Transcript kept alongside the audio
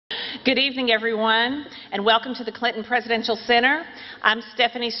Good evening, everyone, and welcome to the Clinton Presidential Center. I'm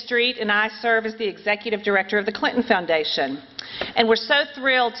Stephanie Street, and I serve as the Executive Director of the Clinton Foundation. And we're so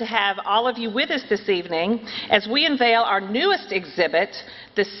thrilled to have all of you with us this evening as we unveil our newest exhibit,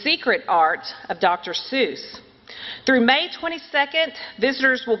 The Secret Art of Dr. Seuss. Through May 22nd,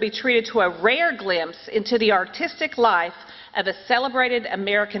 visitors will be treated to a rare glimpse into the artistic life of a celebrated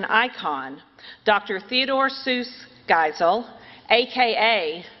American icon, Dr. Theodor Seuss Geisel,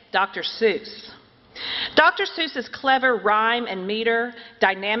 a.k.a. Dr. Seuss. Dr. Seuss's clever rhyme and meter,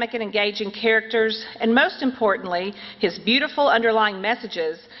 dynamic and engaging characters, and most importantly, his beautiful underlying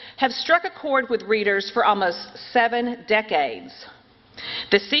messages have struck a chord with readers for almost 7 decades.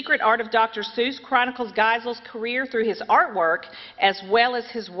 The Secret Art of Dr. Seuss chronicles Geisel's career through his artwork as well as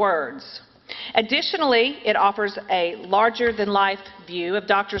his words. Additionally, it offers a larger-than-life view of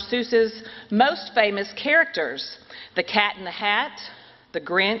Dr. Seuss's most famous characters, the Cat in the Hat, the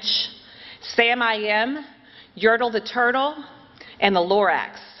Grinch, Sam I Am, Yertle the Turtle, and the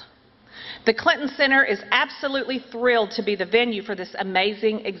Lorax. The Clinton Center is absolutely thrilled to be the venue for this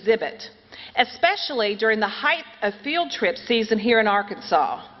amazing exhibit, especially during the height of field trip season here in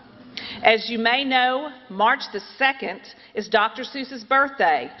Arkansas. As you may know, March the 2nd is Dr. Seuss's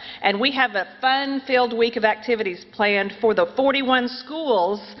birthday, and we have a fun-filled week of activities planned for the 41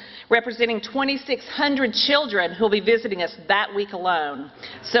 schools representing 2,600 children who will be visiting us that week alone.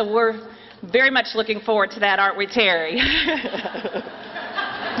 So we're very much looking forward to that, aren't we, Terry?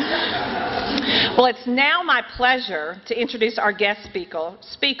 Well, it's now my pleasure to introduce our guest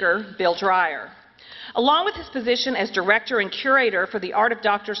speaker, Bill Dreyer. Along with his position as director and curator for the art of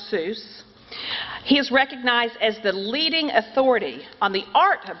Dr. Seuss, he is recognized as the leading authority on the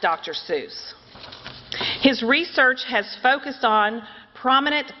art of Dr. Seuss. His research has focused on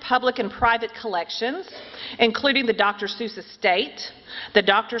prominent public and private collections, including the Dr. Seuss Estate, the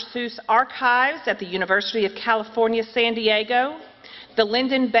Dr. Seuss Archives at the University of California, San Diego, the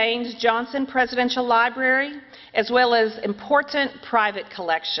Lyndon Baines Johnson Presidential Library, as well as important private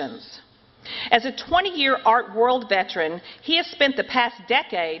collections. As a 20-year art world veteran, he has spent the past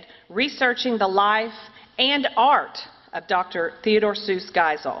decade researching the life and art of Dr. Theodor Seuss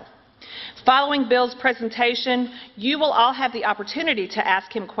Geisel. Following Bill's presentation, you will all have the opportunity to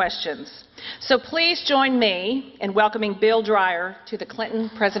ask him questions. So please join me in welcoming Bill Dreyer to the Clinton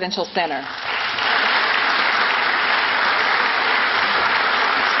Presidential Center.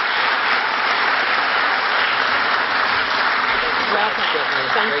 Welcome.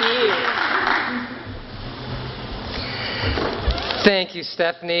 Thank you. Thank you,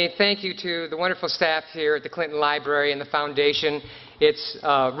 Stephanie. Thank you to the wonderful staff here at the Clinton Library and the Foundation. It's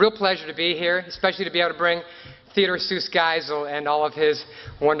a real pleasure to be here, especially to be able to bring Theodor Seuss Geisel and all of his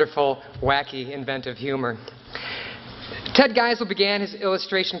wonderful, wacky, inventive humor. Ted Geisel began his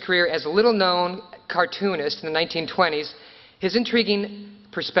illustration career as a little-known cartoonist in the 1920s. His intriguing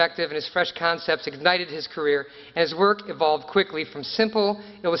perspective and his fresh concepts ignited his career, and his work evolved quickly from simple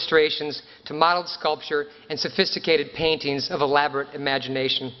illustrations to modeled sculpture and sophisticated paintings of elaborate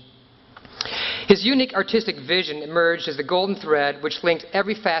imagination. His unique artistic vision emerged as the golden thread which linked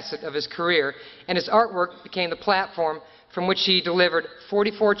every facet of his career, and his artwork became the platform from which he delivered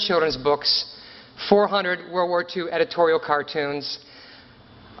 44 children's books, 400 World War II editorial cartoons,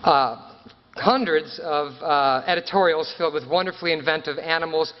 hundreds of editorials filled with wonderfully inventive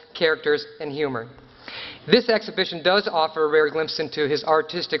animals, characters, and humor. This exhibition does offer a rare glimpse into his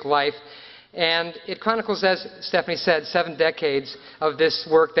artistic life, and it chronicles, as Stephanie said, 7 decades of this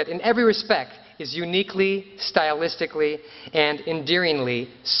work that in every respect is uniquely, stylistically, and endearingly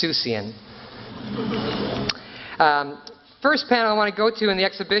Seussian. First panel I want to go to in the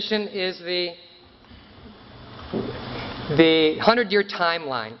exhibition is the 100-year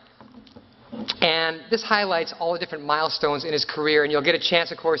timeline. And this highlights all the different milestones in his career, and you'll get a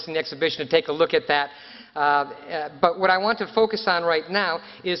chance, of course, in the exhibition to take a look at that. But what I want to focus on right now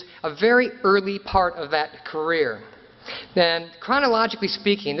is a very early part of that career. And chronologically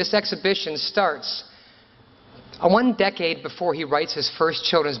speaking, this exhibition starts 1 decade before he writes his first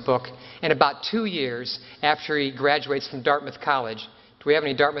children's book and about 2 years after he graduates from Dartmouth College. Do we have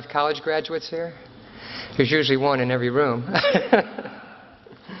any Dartmouth College graduates here? There's usually one in every room.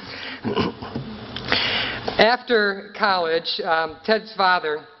 After college, Ted's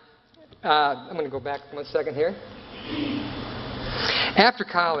father, I'm going to go back 1 second here. After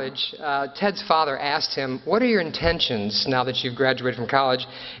college, Ted's father asked him, "What are your intentions now that you've graduated from college?"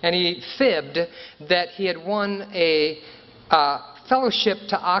 And he fibbed that he had won a fellowship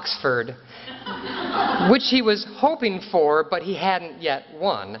to Oxford, which he was hoping for, but he hadn't yet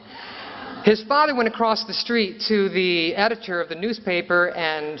won. His father went across the street to the editor of the newspaper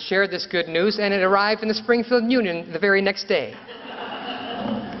and shared this good news, and it arrived in the Springfield Union the very next day.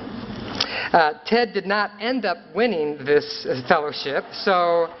 Ted did not end up winning this fellowship,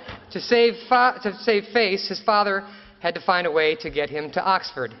 so to save face, his father had to find a way to get him to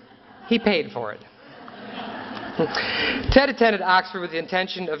Oxford. He paid for it. Ted attended Oxford with the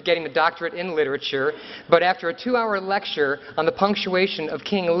intention of getting a doctorate in literature, but after a 2-hour lecture on the punctuation of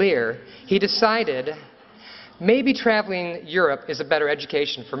King Lear, he decided maybe traveling Europe is a better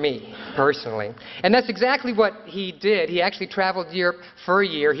education for me, personally. And that's exactly what he did. He actually traveled Europe for a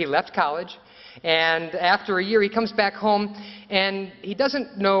year. He left college, and after a year he comes back home, and he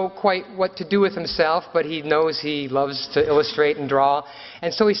doesn't know quite what to do with himself, but he knows he loves to illustrate and draw.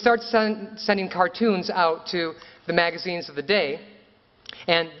 And so he starts sending cartoons out to the magazines of the day.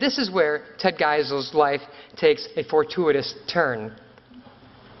 And this is where Ted Geisel's life takes a fortuitous turn.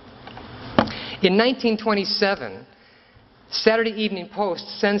 In 1927, Saturday Evening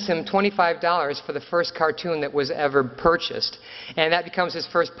Post sends him $25 for the first cartoon that was ever purchased, and that becomes his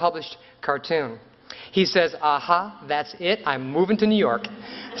first published cartoon. He says, aha, that's it, I'm moving to New York.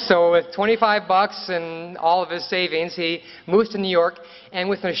 So with 25 bucks and all of his savings, he moves to New York, and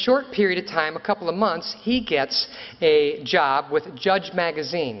within a short period of time, a couple of months, he gets a job with Judge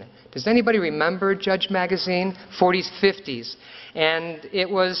Magazine. Does anybody remember Judge Magazine? 40s, 50s. And it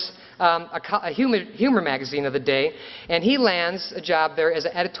was a humor magazine of the day, and he lands a job there as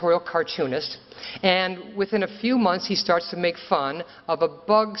an editorial cartoonist. And within a few months, he starts to make fun of a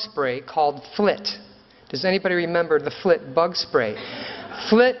bug spray called Flit. Does anybody remember the Flit bug spray?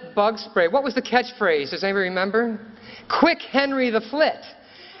 Flit bug spray. What was the catchphrase? Does anybody remember? Quick Henry the Flit.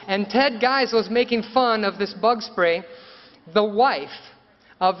 And Ted Geisel was making fun of this bug spray. The wife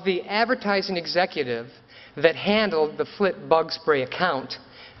of the advertising executive that handled the Flit bug spray account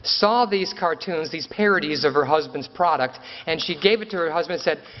saw these cartoons, these parodies of her husband's product, and she gave it to her husband and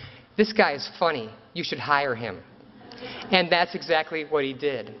said, "This guy is funny. You should hire him." And that's exactly what he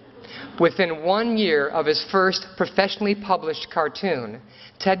did. Within 1 year of his first professionally published cartoon,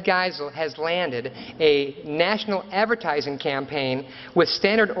 Ted Geisel has landed a national advertising campaign with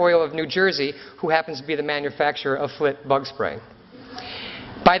Standard Oil of New Jersey, who happens to be the manufacturer of Flit bug spray.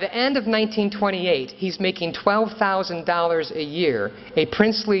 By the end of 1928, he's making $12,000 a year, a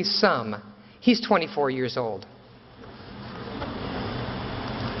princely sum. He's 24 years old.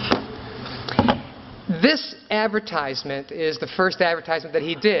 This advertisement is the first advertisement that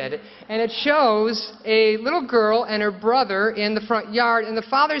he did, and it shows a little girl and her brother in the front yard, and the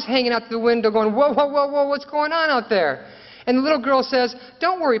father's hanging out the window going, "Whoa, whoa, whoa, whoa, what's going on out there?" And the little girl says,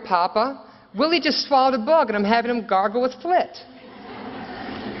 "Don't worry, Papa. Willie just swallowed a bug, and I'm having him gargle with Flit."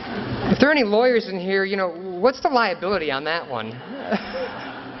 If there are any lawyers in here, you know, what's the liability on that one?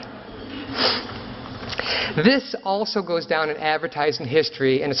 This also goes down in advertising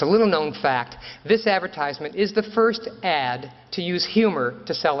history, and it's a little-known fact. This advertisement is the first ad to use humor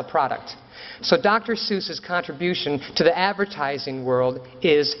to sell a product. So Dr. Seuss's contribution to the advertising world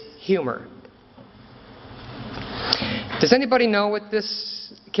is humor. Does anybody know what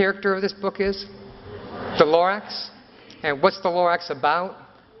this character of this book is? The Lorax? And what's the Lorax about?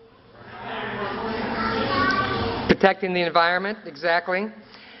 Protecting the environment, exactly.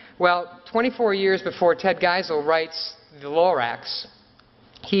 Well, 24 years before Ted Geisel writes The Lorax,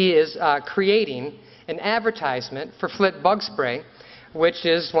 he is creating an advertisement for Flit bug spray, which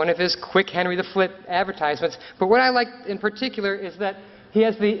is one of his Quick Henry the Flit advertisements. But what I like in particular is that he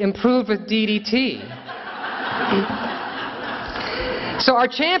has the improved with DDT. So our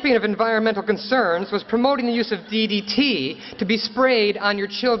champion of environmental concerns was promoting the use of DDT to be sprayed on your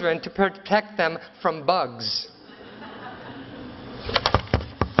children to protect them from bugs.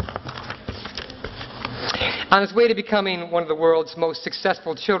 On his way to becoming one of the world's most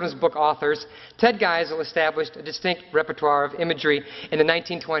successful children's book authors, Ted Geisel established a distinct repertoire of imagery in the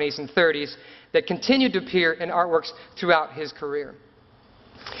 1920s and 30s that continued to appear in artworks throughout his career.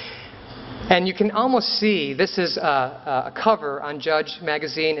 And you can almost see, this is a cover on Judge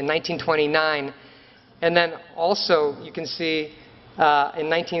Magazine in 1929, and then also you can see in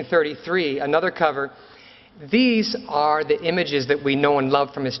 1933 another cover. These are the images that we know and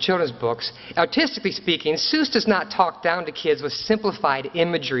love from his children's books. Artistically speaking, Seuss does not talk down to kids with simplified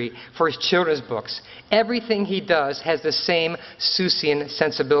imagery for his children's books. Everything he does has the same Seussian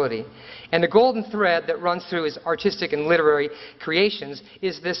sensibility. And the golden thread that runs through his artistic and literary creations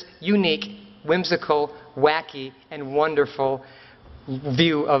is this unique, whimsical, wacky, and wonderful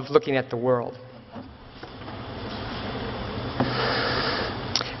view of looking at the world.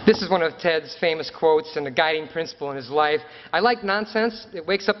 This is one of Ted's famous quotes and a guiding principle in his life. "I like nonsense. It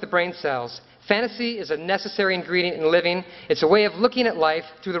wakes up the brain cells. Fantasy is a necessary ingredient in living. It's a way of looking at life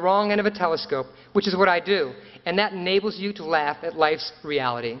through the wrong end of a telescope, which is what I do. And that enables you to laugh at life's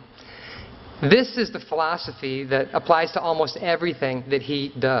reality." This is the philosophy that applies to almost everything that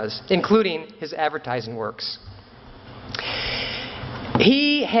he does, including his advertising works.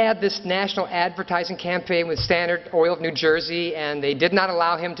 He had this national advertising campaign with Standard Oil of New Jersey, and they did not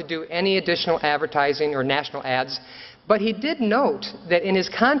allow him to do any additional advertising or national ads. But he did note that in his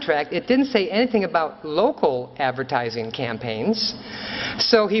contract, it didn't say anything about local advertising campaigns.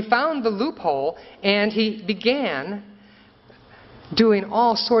 So he found the loophole, and he began doing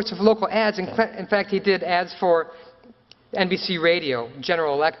all sorts of local ads. In fact, he did ads for NBC Radio,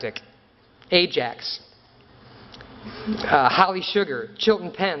 General Electric, Ajax, Holly Sugar,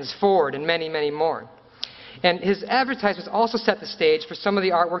 Chilton Pens, Ford, and many, many more. And his advertisements also set the stage for some of the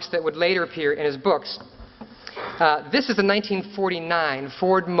artworks that would later appear in his books. This is a 1949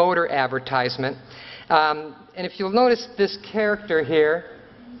 Ford Motor advertisement. And if you'll notice this character here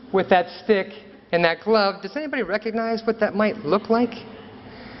with that stick and that glove, does anybody recognize what that might look like?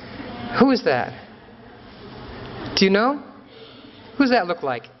 Who is that? Do you know? Who does that look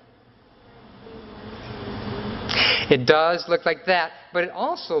like? It does look like that, but it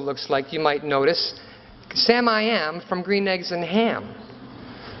also looks like, you might notice, Sam I Am from Green Eggs and Ham.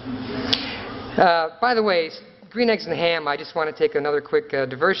 By the way, Green Eggs and Ham, I just want to take another quick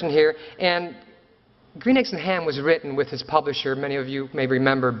diversion here. And Green Eggs and Ham was written with his publisher. Many of you may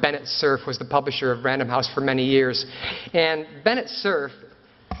remember Bennett Cerf was the publisher of Random House for many years. And Bennett Cerf,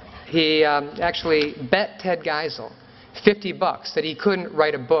 he actually bet Ted Geisel $50 that he couldn't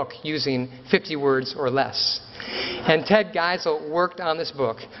write a book using 50 words or less. And Ted Geisel worked on this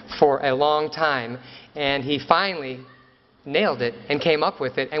book for a long time, and he finally nailed it and came up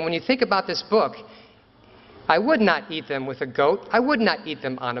with it. And when you think about this book, I would not eat them with a goat. I would not eat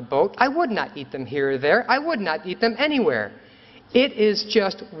them on a boat. I would not eat them here or there. I would not eat them anywhere. It is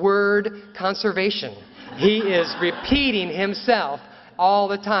just word conservation. He is repeating himself all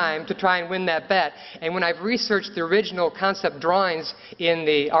the time to try and win that bet. And when I've researched the original concept drawings in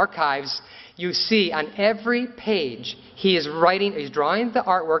the archives, you see on every page he is writing, he's drawing the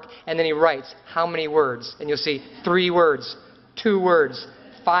artwork, and then he writes how many words. And you'll see 3 words, 2 words,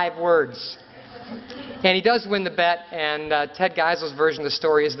 5 words. And he does win the bet, and Ted Geisel's version of the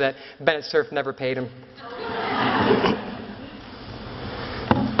story is that Bennett Cerf never paid him.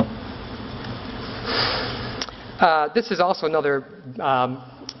 This is also another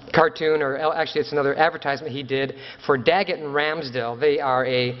cartoon, or actually it's another advertisement he did for Daggett and Ramsdale. They are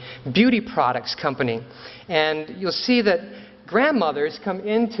a beauty products company. And you'll see that grandmothers come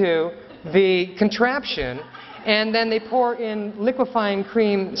into the contraption, and then they pour in liquefying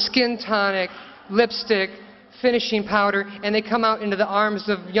cream, skin tonic, lipstick, finishing powder, and they come out into the arms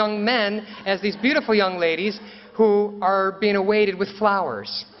of young men as these beautiful young ladies who are being awaited with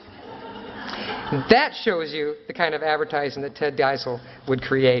flowers. That shows you the kind of advertising that Ted Geisel would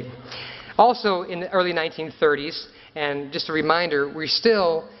create. Also in the early 1930s, and just a reminder, we're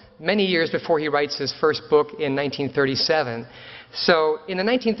still many years before he writes his first book in 1937. So in the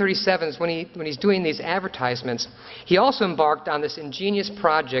 1937s, when he's doing these advertisements, he also embarked on this ingenious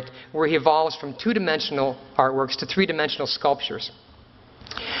project where he evolves from 2-dimensional artworks to 3-dimensional sculptures.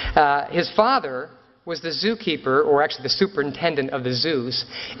 His father was the zookeeper, or actually the superintendent of the zoos,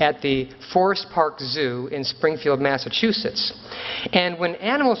 at the Forest Park Zoo in Springfield, Massachusetts. And when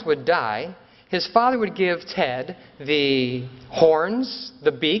animals would die, his father would give Ted the horns,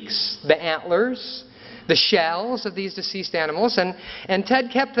 the beaks, the antlers, the shells of these deceased animals, and Ted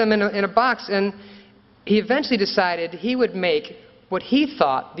kept them in a box, and he eventually decided he would make what he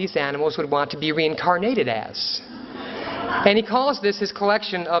thought these animals would want to be reincarnated as. And he calls this his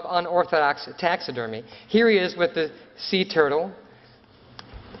collection of unorthodox taxidermy. Here he is with the sea turtle,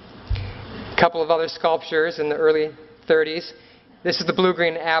 a couple of other sculptures in the early 30s. This is the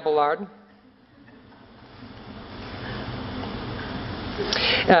blue-green Abelard.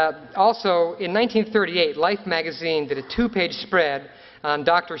 Also, in 1938, Life magazine did a 2-page spread on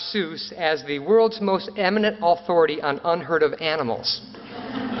Dr. Seuss as the world's most eminent authority on unheard of animals.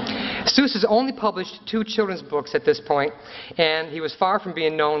 Seuss has only published 2 children's books at this point, and he was far from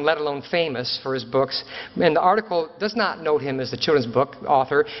being known, let alone famous, for his books. And the article does not note him as the children's book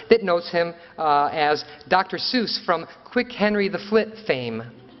author. It notes him as Dr. Seuss from Quick Henry the Flit fame.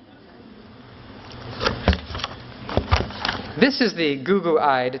 This is the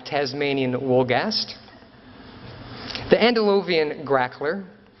goo-goo-eyed Tasmanian woolgast, the Andaluvian grackler,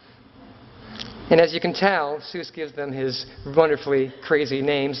 And as you can tell, Seuss gives them his wonderfully crazy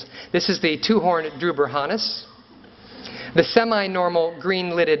names. This is the two-horned Druberhannes, the semi-normal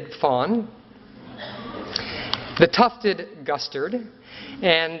green-lidded fawn, the tufted gustard.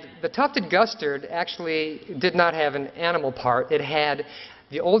 And the tufted gustard actually did not have an animal part. It had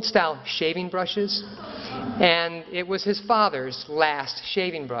the old-style shaving brushes, and it was his father's last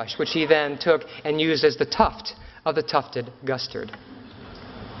shaving brush, which he then took and used as the tuft of the tufted gustard.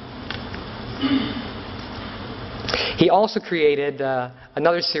 He also created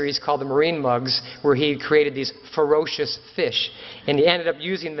another series called the Marine Mugs, where he created these ferocious fish. And he ended up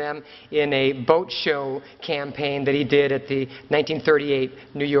using them in a boat show campaign that he did at the 1938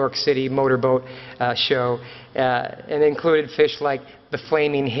 New York City motorboat show. And it included fish like the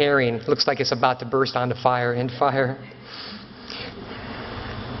flaming herring. It looks like it's about to burst onto fire and fire.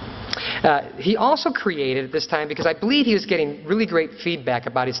 He also created at this time, because I believe he was getting really great feedback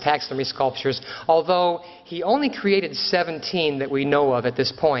about his taxidermy sculptures, although he only created 17 that we know of at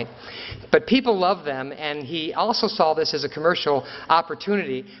this point. But people loved them, and he also saw this as a commercial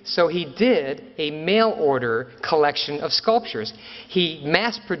opportunity, so he did a mail order collection of sculptures. He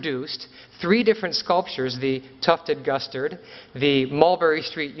mass-produced 3 different sculptures, the tufted gustard, the Mulberry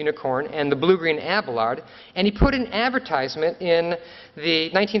Street unicorn, and the blue-green abelard, and he put an advertisement in the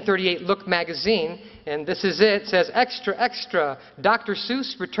 1938 Look magazine, and this is it. It says, "Extra, extra, Dr.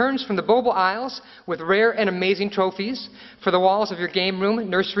 Seuss returns from the Bobo Isles with rare and amazing trophies for the walls of your game room,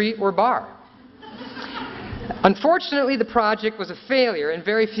 nursery, or bar." Unfortunately, the project was a failure, and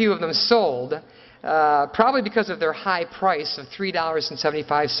very few of them sold. Probably because of their high price of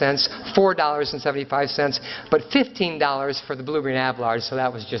 $3.75, $4.75, but $15 for the blue-green abelard, so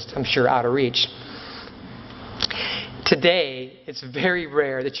that was just, I'm sure, out of reach. Today, it's very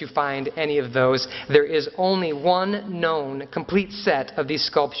rare that you find any of those. There is only one known complete set of these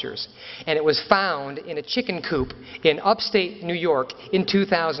sculptures, and it was found in a chicken coop in upstate New York in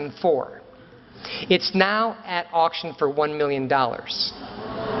 2004. It's now at auction for $1 million.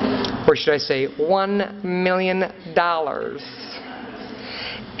 Or should I say $1 million.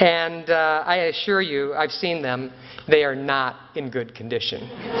 And I assure you, I've seen them. They are not in good condition.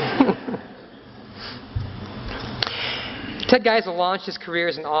 Ted Geisel launched his career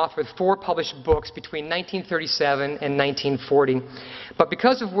as an author with 4 published books between 1937 and 1940. But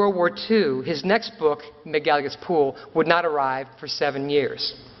because of World War II, his next book, McGilligan's Pool, would not arrive for 7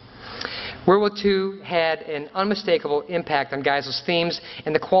 years. World War II had an unmistakable impact on Geisel's themes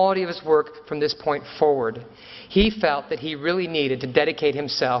and the quality of his work from this point forward. He felt that he really needed to dedicate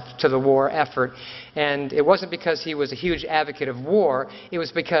himself to the war effort, and it wasn't because he was a huge advocate of war, it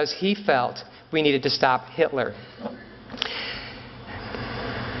was because he felt we needed to stop Hitler.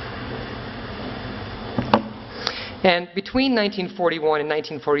 And between 1941 and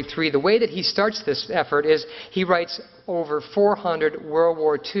 1943, the way that he starts this effort is he writes over 400 World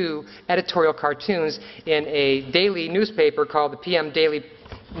War II editorial cartoons in a daily newspaper called the PM Daily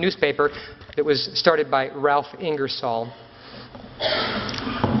Newspaper that was started by Ralph Ingersoll.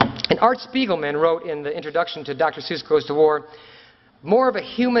 And Art Spiegelman wrote in the introduction to Dr. Seuss Goes to War, "More of a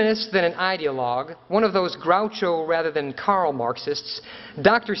humanist than an ideologue, one of those Groucho rather than Karl Marxists,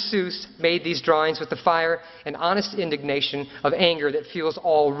 Dr. Seuss made these drawings with the fire and honest indignation of anger that fuels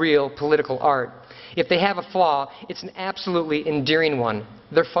all real political art. If they have a flaw, it's an absolutely endearing one.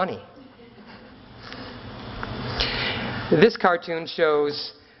 They're funny." This cartoon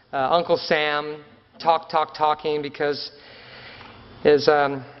shows Uncle Sam talking because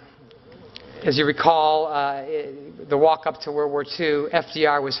as you recall, the walk-up to World War II,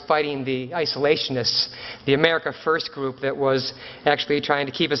 FDR was fighting the isolationists, the America First group that was actually trying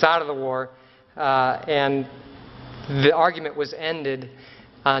to keep us out of the war. And the argument was ended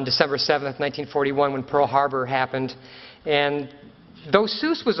on December 7th, 1941, when Pearl Harbor happened. And though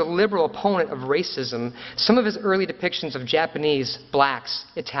Seuss was a liberal opponent of racism, some of his early depictions of Japanese, blacks,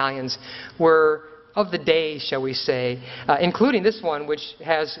 Italians were of the day, shall we say, including this one, which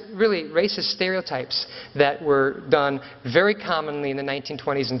has really racist stereotypes that were done very commonly in the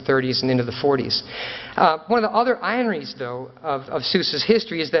 1920s and 30s and into the 40s. One of the other ironies, though, of Seuss's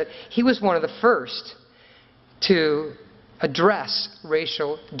history is that he was one of the first to address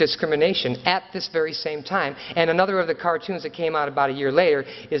racial discrimination at this very same time. And another of the cartoons that came out about a year later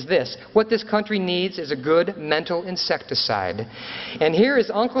is this: "What this country needs is a good mental insecticide." And here is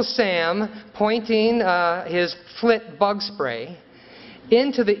Uncle Sam pointing his Flit bug spray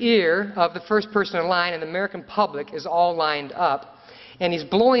into the ear of the first person in line, and the American public is all lined up. And he's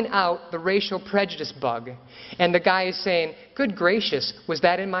blowing out the racial prejudice bug. And the guy is saying, "Good gracious, was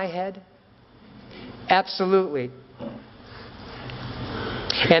that in my head?" Absolutely.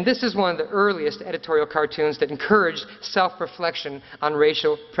 And this is one of the earliest editorial cartoons that encouraged self-reflection on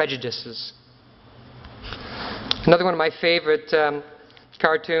racial prejudices. Another one of my favorite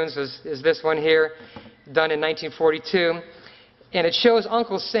cartoons is this one here, done in 1942. And it shows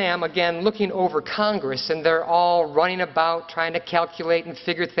Uncle Sam, again, looking over Congress, and they're all running about trying to calculate and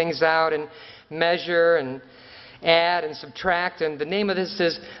figure things out and measure and add and subtract. And the name of this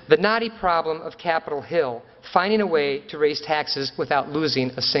is The Knotty Problem of Capitol Hill, Finding a Way to Raise Taxes Without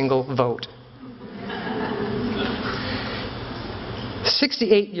Losing a Single Vote.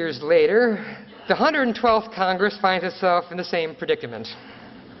 68 years later, the 112th Congress finds itself in the same predicament.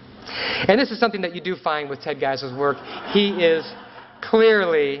 And this is something that you do find with Ted Geisel's work. He is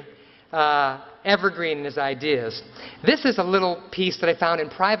clearly evergreen in his ideas. This is a little piece that I found in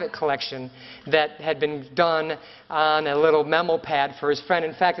private collection that had been done on a little memo pad for his friend.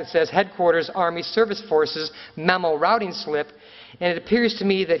 In fact, it says Headquarters Army Service Forces Memo Routing Slip, and it appears to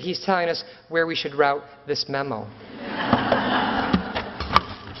me that he's telling us where we should route this memo.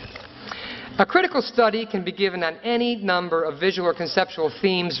 A critical study can be given on any number of visual or conceptual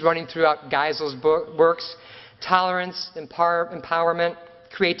themes running throughout Geisel's works. Tolerance, empowerment,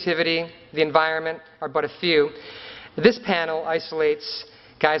 creativity, the environment are but a few. This panel isolates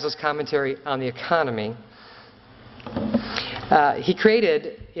Geisel's commentary on the economy. He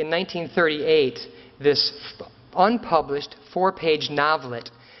created in 1938 this unpublished 4-page novelet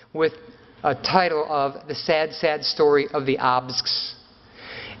with a title of The Sad, Sad Story of the Obsks.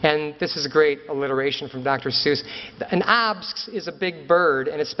 And this is a great alliteration from Dr. Seuss. An obsks is a big bird,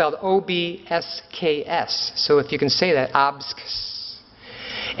 and it's spelled O-B-S-K-S. So if you can say that, obsks.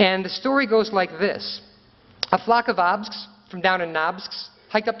 And the story goes like this. A flock of obsks from down in Nobsks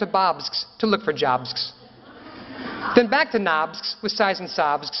hiked up to Bobsks to look for Jobsks. Then back to Nobsks with sighs and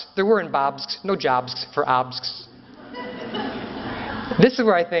sobsks. There were in Bobsks no jobsks for obsks. This is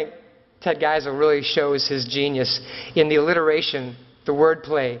where I think Ted Geisel really shows his genius in the alliteration, the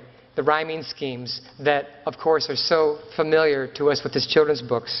wordplay, the rhyming schemes that, of course, are so familiar to us with his children's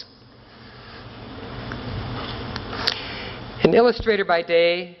books. An illustrator by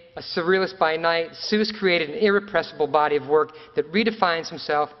day, a surrealist by night, Seuss created an irrepressible body of work that redefines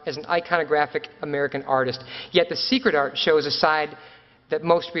himself as an iconographic American artist. Yet the secret art shows a side that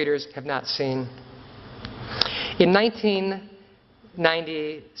most readers have not seen. In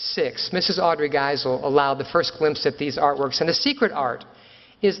 1996, Mrs. Audrey Geisel allowed the first glimpse at these artworks, and the secret art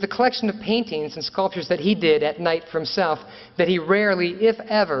is the collection of paintings and sculptures that he did at night for himself that he rarely, if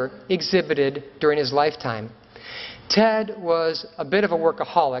ever, exhibited during his lifetime. Ted was a bit of a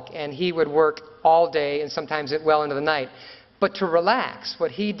workaholic, and he would work all day and sometimes well into the night. But to relax,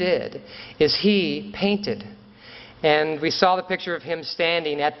 what he did is he painted. And we saw the picture of him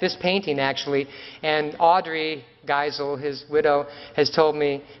standing at this painting, actually, and Audrey Geisel, his widow, has told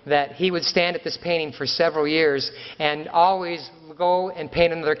me that he would stand at this painting for several years and always go and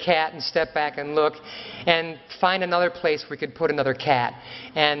paint another cat and step back and look and find another place where we could put another cat.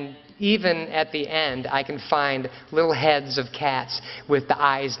 And even at the end, I can find little heads of cats with the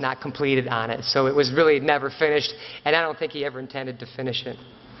eyes not completed on it. So it was really never finished, and I don't think he ever intended to finish it.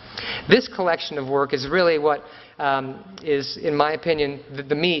 This collection of work is really what is, in my opinion,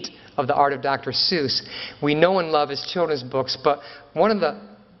 the meat of the art of Dr. Seuss. We know and love his children's books, but one of the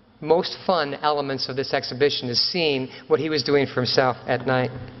most fun elements of this exhibition is seeing what he was doing for himself at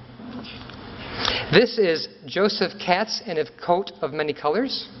night. This is Joseph Katz in a coat of many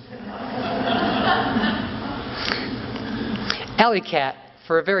colors. Alley cat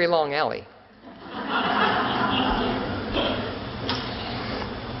for a very long alley.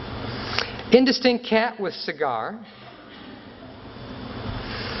 Indistinct cat with cigar.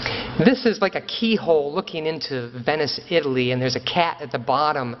 This is like a keyhole looking into Venice, Italy, and there's a cat at the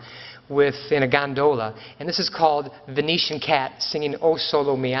bottom in a gondola. And this is called Venetian Cat singing O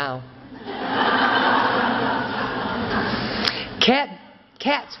Solo Meow.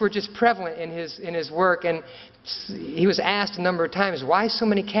 Cats were just prevalent in his work, and he was asked a number of times, why so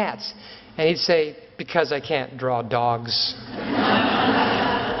many cats? And he'd say, because I can't draw dogs.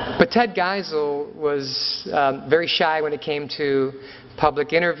 But Ted Geisel was very shy when it came to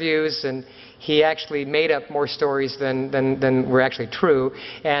public interviews, and he actually made up more stories than were actually true.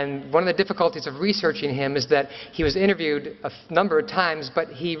 And one of the difficulties of researching him is that he was interviewed a number of times, but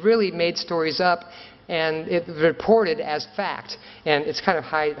he really made stories up, and it reported as fact. And it's kind of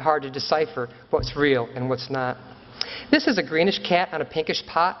hard to decipher what's real and what's not. This is a greenish cat on a pinkish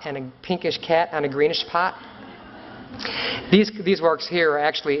pot and a pinkish cat on a greenish pot. These works here are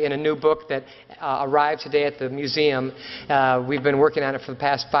actually in a new book that arrived today at the museum. We've been working on it for the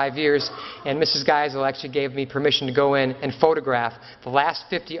past 5 years, and Mrs. Geisel actually gave me permission to go in and photograph the last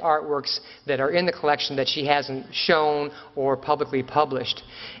 50 artworks that are in the collection that she hasn't shown or publicly published.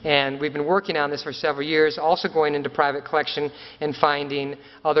 And we've been working on this for several years, also going into private collection and finding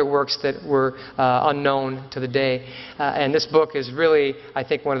other works that were unknown to the day. And this book is really, I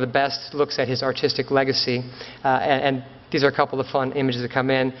think, one of the best looks at his artistic legacy. And these are a couple of fun images that come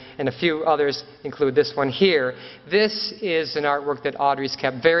in, and a few others include this one here. This is an artwork that Audrey's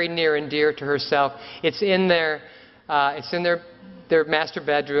kept very near and dear to herself. It's in their master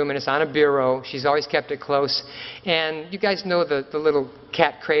bedroom, and it's on a bureau. She's always kept it close. And you guys know the little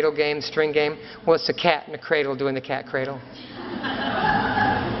cat cradle game, string game? Well, it's a cat in a cradle doing the cat cradle.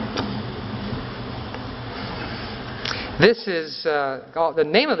 This is, the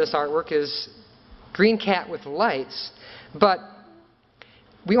name of this artwork is Green Cat with Lights. But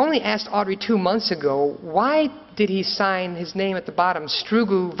we only asked Audrey 2 months ago, why did he sign his name at the bottom,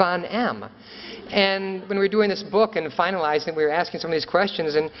 Strugu van M? And when we were doing this book and finalizing it, we were asking some of these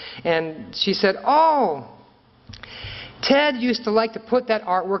questions, and she said, oh, Ted used to like to put that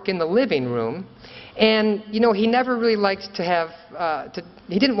artwork in the living room, and, you know, he never really liked to have,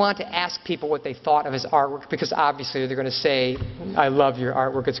 he didn't want to ask people what they thought of his artwork, because obviously they're going to say, I love your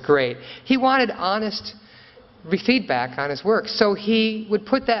artwork, it's great. He wanted honest feedback on his work. So he would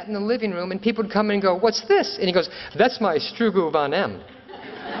put that in the living room, and people would come in and go, what's this? And he goes, that's my Strugu van M.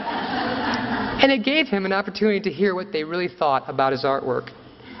 And it gave him an opportunity to hear what they really thought about his artwork.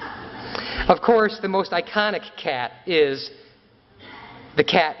 Of course, the most iconic cat is the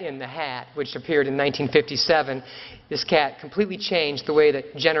Cat in the Hat, which appeared in 1957. This cat completely changed the way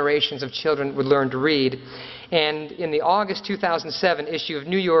that generations of children would learn to read. And in the August 2007 issue of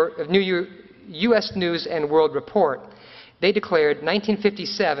U.S. News and World Report, they declared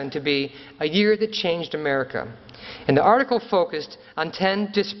 1957 to be a year that changed America. And the article focused on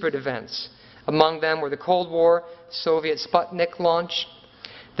 10 disparate events. Among them were the Cold War, Soviet Sputnik launch,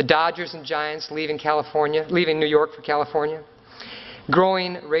 the Dodgers and Giants leaving New York for California,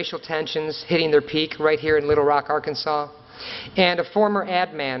 growing racial tensions hitting their peak right here in Little Rock, Arkansas, and a former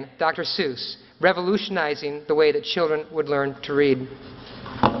ad man, Dr. Seuss, revolutionizing the way that children would learn to read.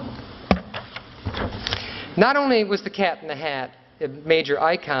 Not only was the Cat in the Hat a major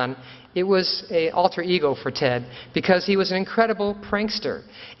icon, it was an alter ego for Ted, because he was an incredible prankster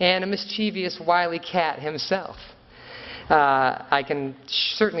and a mischievous, wily cat himself. I can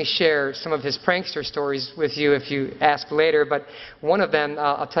certainly share some of his prankster stories with you if you ask later, but one of them,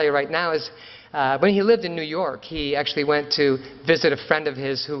 I'll tell you right now, is when he lived in New York, he actually went to visit a friend of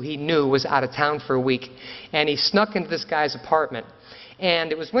his who he knew was out of town for a week, and he snuck into this guy's apartment.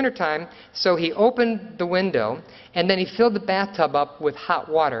 And it was wintertime, so he opened the window, and then he filled the bathtub up with hot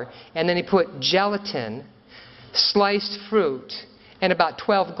water, and then he put gelatin, sliced fruit, and about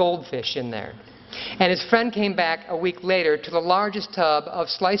 12 goldfish in there. And his friend came back a week later to the largest tub of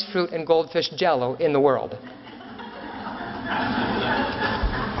sliced fruit and goldfish jello in the world.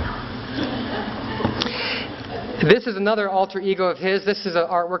 This is another alter ego of his. This is an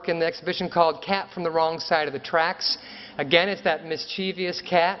artwork in the exhibition called Cat from the Wrong Side of the Tracks. Again, it's that mischievous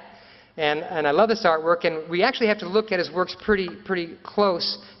cat. And I love this artwork. And we actually have to look at his works pretty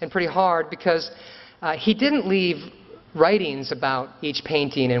close and pretty hard, because he didn't leave writings about each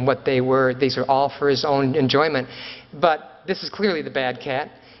painting and what they were. These are all for his own enjoyment. But this is clearly the bad cat.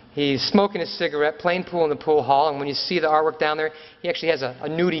 He's smoking his cigarette, playing pool in the pool hall, and when you see the artwork down there, he actually has a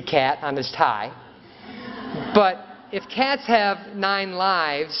nudie cat on his tie. But if cats have 9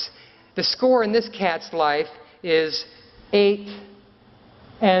 lives, the score in this cat's life is 8,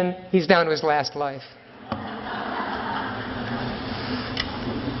 and he's down to his last life.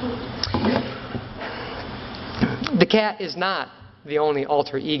 The cat is not the only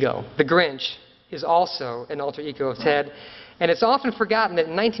alter ego. The Grinch is also an alter ego of Ted. And it's often forgotten that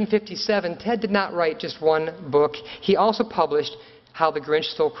in 1957, Ted did not write just one book. He also published How the Grinch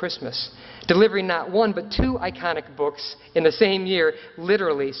Stole Christmas, delivering not 1 but 2 iconic books in the same year,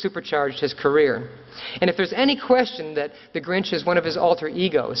 literally supercharged his career. And if there's any question that the Grinch is one of his alter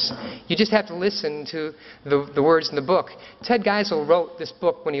egos, you just have to listen to the words in the book. Ted Geisel wrote this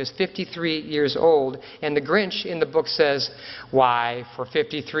book when he was 53 years old, and the Grinch in the book says, "Why, for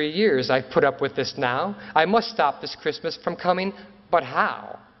 53 years I've put up with this now. I must stop this Christmas from coming, but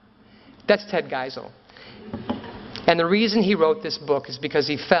how?" That's Ted Geisel. And the reason he wrote this book is because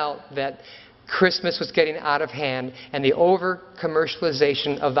he felt that Christmas was getting out of hand, and the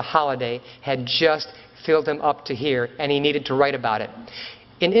over-commercialization of the holiday had just filled him up to here, and he needed to write about it.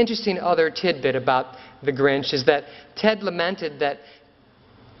 An interesting other tidbit about the Grinch is that Ted lamented that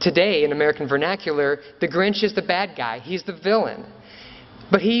Today, in American vernacular, the Grinch is the bad guy. He's the villain.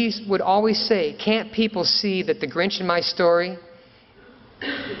 But he would always say, can't people see that the Grinch in my story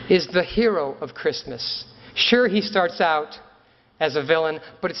is the hero of Christmas? Sure, he starts out as a villain,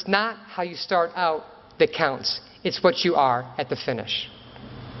 but it's not how you start out that counts. It's what you are at the finish.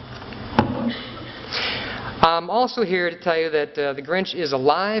 I'm also here to tell you that the Grinch is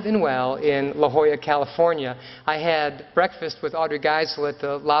alive and well in La Jolla, California. I had breakfast with Audrey Geisel at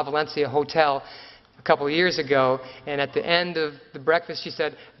the La Valencia Hotel a couple of years ago, and at the end of the breakfast she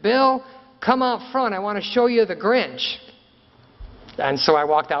said, "Bill, come out front, I want to show you the Grinch." And so I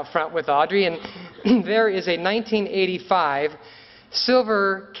walked out front with Audrey, and there is a 1985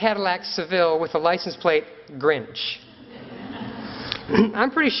 silver Cadillac Seville with a license plate Grinch.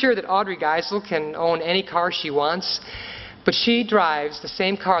 I'm pretty sure that Audrey Geisel can own any car she wants, but she drives the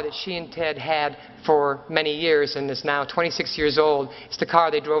same car that she and Ted had for many years and is now 26 years old. It's the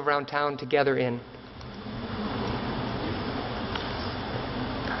car they drove around town together in.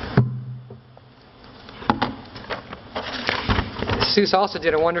 Seuss also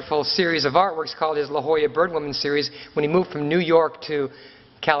did a wonderful series of artworks called his La Jolla Birdwoman series. When he moved from New York to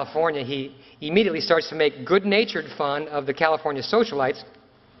California, he immediately starts to make good-natured fun of the California socialites.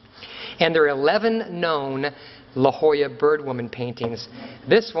 And there are 11 known La Jolla Birdwoman paintings.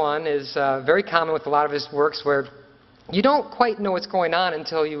 This one is very common with a lot of his works, where you don't quite know what's going on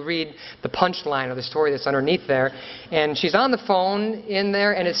until you read the punchline or the story that's underneath there. And she's on the phone in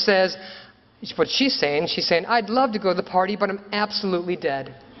there, and it says, what she's saying, "I'd love to go to the party, but I'm absolutely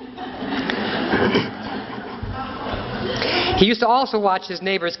dead." He used to also watch his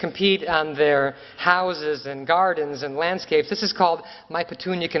neighbors compete on their houses and gardens and landscapes. This is called "My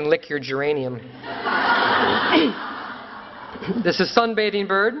Petunia Can Lick Your Geranium." This is Sunbathing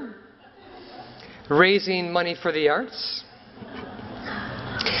Bird, Raising Money for the Arts.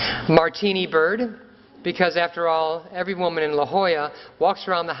 Martini Bird, because after all, every woman in La Jolla walks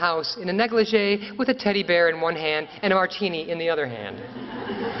around the house in a negligee with a teddy bear in one hand and a martini in the other hand.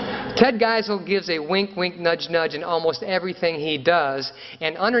 Ted Geisel gives a wink, wink, nudge, nudge in almost everything he does,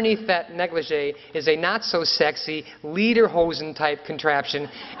 and underneath that negligee is a not-so-sexy lederhosen type contraption,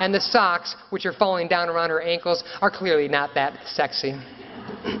 and the socks, which are falling down around her ankles, are clearly not that sexy.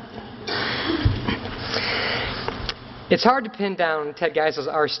 It's hard to pin down Ted Geisel's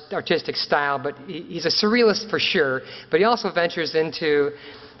artistic style, but he's a surrealist for sure, but he also ventures into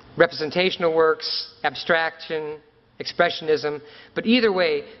representational works, abstraction, expressionism, but either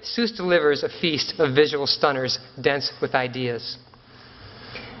way, Seuss delivers a feast of visual stunners dense with ideas.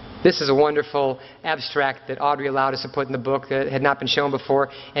 This is a wonderful abstract that Audrey allowed us to put in the book that had not been shown before,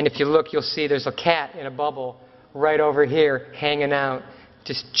 and if you look, you'll see there's a cat in a bubble right over here hanging out,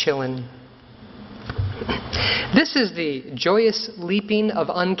 just chilling. This is the joyous leaping of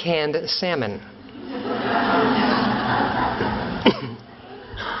uncanned salmon.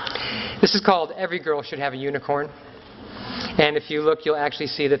 This is called "Every Girl Should Have a Unicorn." And if you look, you'll actually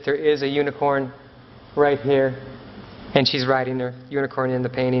see that there is a unicorn right here. And she's riding her unicorn in the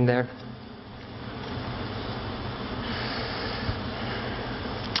painting there.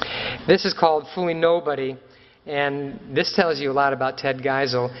 This is called "Fooling Nobody." And this tells you a lot about Ted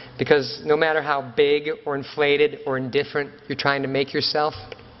Geisel, because no matter how big or inflated or indifferent you're trying to make yourself,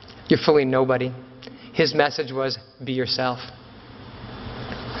 you're fooling nobody. His message was, be yourself.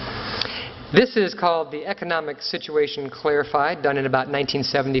 This is called "The Economic Situation Clarified," done in about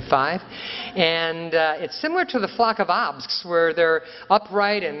 1975. And it's similar to the flock of Obsks, where they're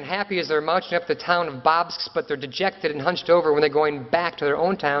upright and happy as they're marching up the town of Bobsks, but they're dejected and hunched over when they're going back to their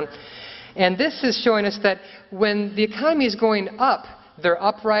own town. And this is showing us that when the economy is going up, they're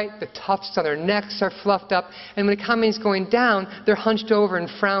upright, the tufts on their necks are fluffed up, and when the economy is going down, they're hunched over and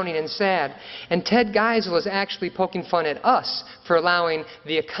frowning and sad. And Ted Geisel is actually poking fun at us for allowing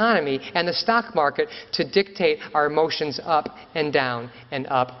the economy and the stock market to dictate our emotions up and down and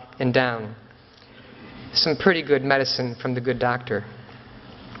up and down. Some pretty good medicine from the good doctor.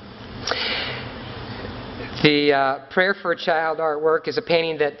 The Prayer for a Child artwork is a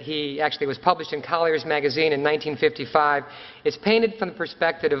painting that he actually was published in Collier's magazine in 1955. It's painted from the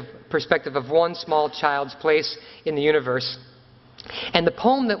perspective of one small child's place in the universe. And the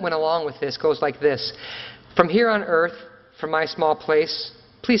poem that went along with this goes like this: "From here on earth, from my small place,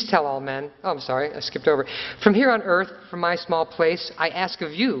 please tell all men..." Oh, I'm sorry, I skipped over. "From here on earth, from my small place, I ask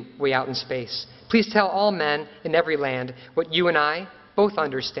of you, way out in space. Please tell all men in every land what you and I both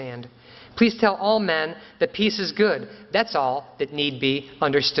understand. Please tell all men that peace is good. That's all that need be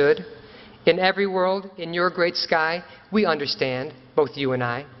understood. In every world, in your great sky, we understand, both you and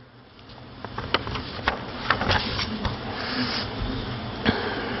I."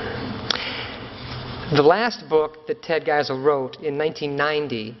 The last book that Ted Geisel wrote in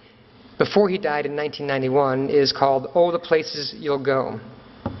 1990, before he died in 1991, is called Oh, the Places You'll Go.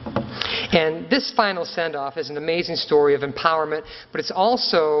 And this final send-off is an amazing story of empowerment, but it's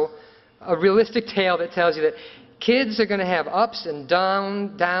also a realistic tale that tells you that kids are going to have ups and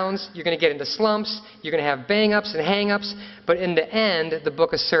downs, you're going to get into slumps, you're going to have bang-ups and hang-ups, but in the end, the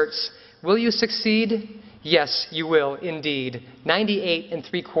book asserts, will you succeed? Yes, you will, indeed.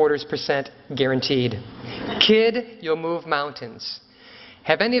 98.75% guaranteed. Kid, you'll move mountains.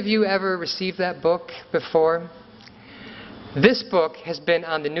 Have any of you ever received that book before? This book has been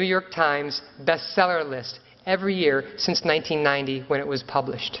on the New York Times bestseller list every year since 1990 when it was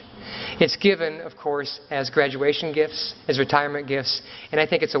published. It's given, of course, as graduation gifts, as retirement gifts, and I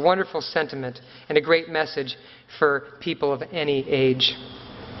think it's a wonderful sentiment and a great message for people of any age.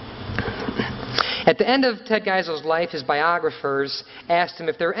 At the end of Ted Geisel's life, his biographers asked him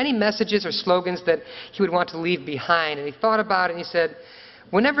if there were any messages or slogans that he would want to leave behind, and he thought about it and he said,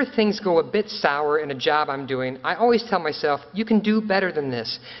 whenever things go a bit sour in a job I'm doing, I always tell myself, you can do better than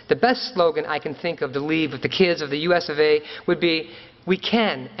this. The best slogan I can think of to leave with the kids of the US of A would be, we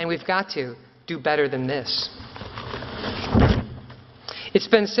can and we've got to do better than this. It's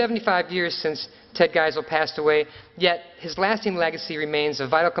been 75 years since Ted Geisel passed away, yet his lasting legacy remains a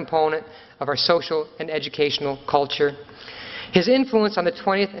vital component of our social and educational culture. His influence on the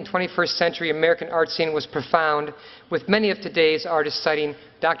 20th and 21st century American art scene was profound, with many of today's artists citing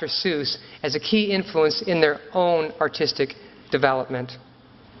Dr. Seuss as a key influence in their own artistic development.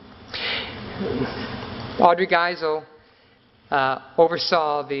 Audrey Geisel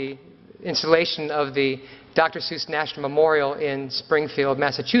oversaw the installation of the Dr. Seuss National Memorial in Springfield,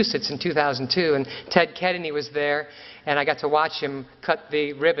 Massachusetts in 2002, and Ted Kennedy was there, and I got to watch him cut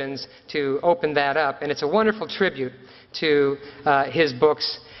the ribbons to open that up, and it's a wonderful tribute to his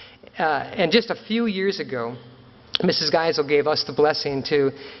books. And just a few years ago, Mrs. Geisel gave us the blessing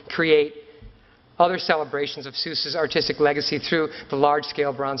to create other celebrations of Seuss's artistic legacy through the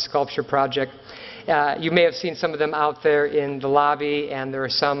large-scale bronze sculpture project. You may have seen some of them out there in the lobby, and there are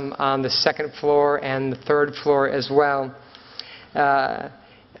some on the second floor and the third floor as well.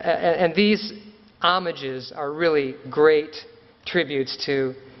 And these homages are really great tributes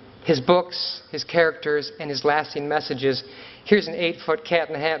to his books, his characters, and his lasting messages. Here's an 8-foot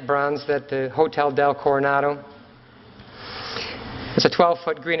cat-in-the-hat bronze at the Hotel del Coronado. It's a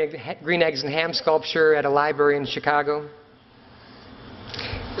 12-foot green eggs and ham sculpture at a library in Chicago.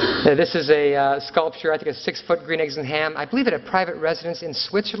 This is a sculpture, I think a 6-foot green eggs and ham, I believe at a private residence in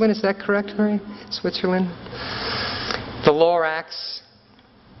Switzerland. Is that correct, Mary? Switzerland. The Lorax.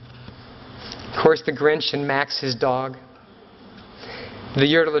 Of course, the Grinch and Max, his dog. The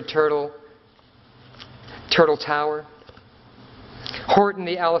Yertle the Turtle. Turtle Tower. Horton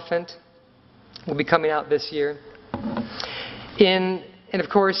the Elephant will be coming out this year. And of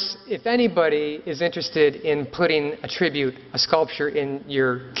course, if anybody is interested in putting a tribute, a sculpture in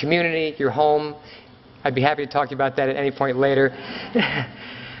your community, your home, I'd be happy to talk to you about that at any point later.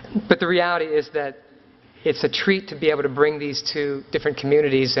 But the reality is that it's a treat to be able to bring these to different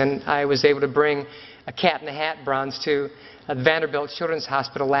communities, and I was able to bring a cat-in-the-hat bronze to Vanderbilt Children's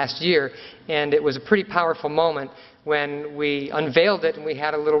Hospital last year, and it was a pretty powerful moment when we unveiled it and we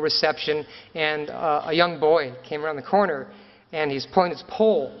had a little reception, and a young boy came around the corner and he's pulling his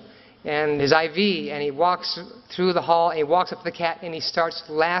pole and his IV, and he walks through the hall and he walks up to the cat and he starts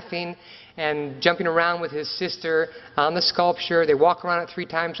laughing and jumping around with his sister on the sculpture. They walk around it 3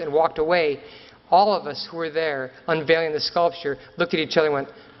 times and walked away. All of us who were there unveiling the sculpture looked at each other and went,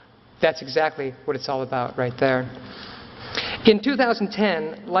 that's exactly what it's all about right there. In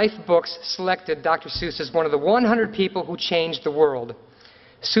 2010, Life Books selected Dr. Seuss as one of the 100 people who changed the world.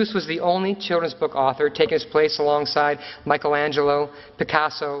 Seuss was the only children's book author taking his place alongside Michelangelo,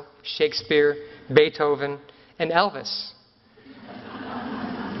 Picasso, Shakespeare, Beethoven, and Elvis.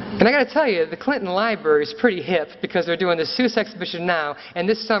 And I got to tell you, the Clinton Library is pretty hip because they're doing the Seuss exhibition now, and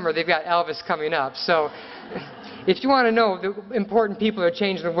this summer they've got Elvis coming up. So if you want to know the important people that are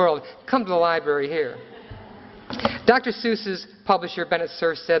changing the world, come to the library here. Dr. Seuss's publisher, Bennett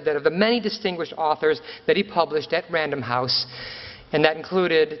Cerf, said that of the many distinguished authors that he published at Random House, and that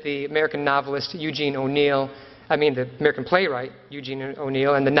included the American novelist Eugene O'Neill, the American playwright Eugene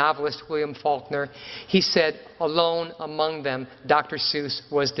O'Neill, and the novelist William Faulkner, he said, alone among them, Dr. Seuss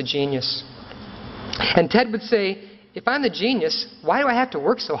was the genius. And Ted would say, if I'm the genius, why do I have to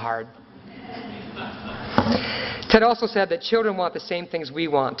work so hard? Ted also said that children want the same things we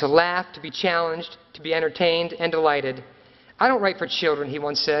want, to laugh, to be challenged, to be entertained and delighted. I don't write for children, he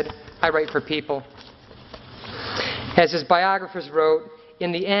once said, I write for people. As his biographers wrote,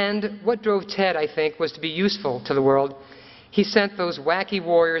 in the end, what drove Ted, I think, was to be useful to the world. He sent those wacky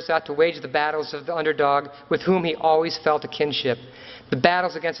warriors out to wage the battles of the underdog with whom he always felt a kinship. The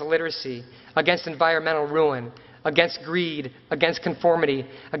battles against illiteracy, against environmental ruin, against greed, against conformity,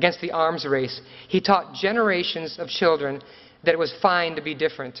 against the arms race. He taught generations of children that it was fine to be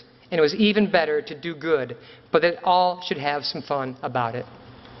different, and it was even better to do good, but that all should have some fun about it.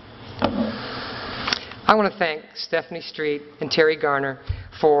 I want to thank Stephanie Street and Terry Garner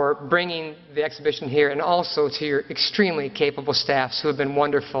for bringing the exhibition here, and also to your extremely capable staffs who have been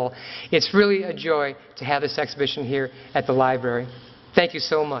wonderful. It's really a joy to have this exhibition here at the library. Thank you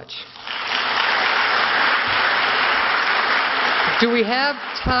so much. Do we have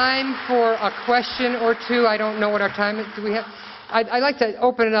time for a question or two? I don't know what our time is. Do we have? I'd like to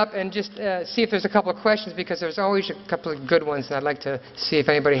open it up and just see if there's a couple of questions, because there's always a couple of good ones, and I'd like to see if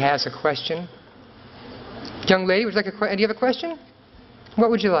anybody has a question. Young lady, would you like a question? Do you have a question? What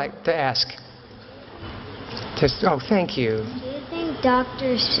would you like to ask? Oh, thank you. Do you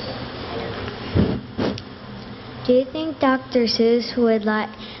think Dr. Seuss would like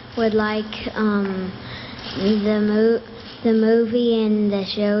the movie and the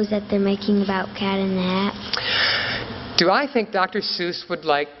shows that they're making about Cat in the Hat? Do I think Dr. Seuss would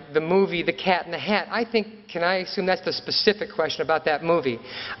like the movie The Cat in the Hat? I think, can I assume that's the specific question about that movie?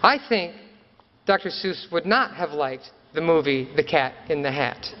 I think Dr. Seuss would not have liked the movie The Cat in the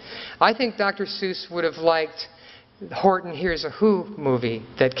Hat. I think Dr. Seuss would have liked Horton Hears a Who movie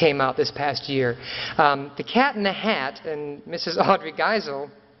that came out this past year. The Cat in the Hat, and Mrs. Audrey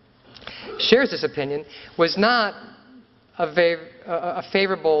Geisel shares this opinion, was not a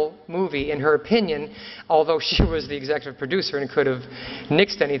favorable movie in her opinion, although she was the executive producer and could have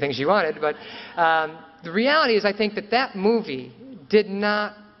nixed anything she wanted. But the reality is, I think that that movie did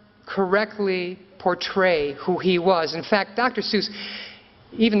not correctly portray who he was. In fact, Dr. Seuss,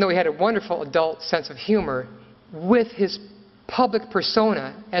 even though he had a wonderful adult sense of humor, with his public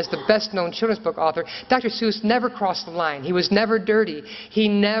persona as the best-known children's book author, Dr. Seuss never crossed the line. He was never dirty. He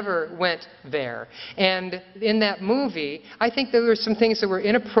never went there. And in that movie, I think there were some things that were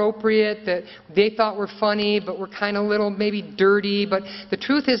inappropriate, that they thought were funny, but were kind of little, maybe dirty. But the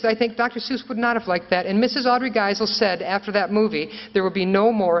truth is, I think Dr. Seuss would not have liked that. And Mrs. Audrey Geisel said after that movie, there will be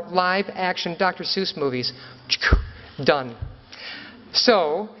no more live-action Dr. Seuss movies. Done.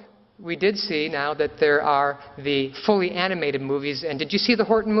 So we did see now that there are the fully animated movies. And did you see the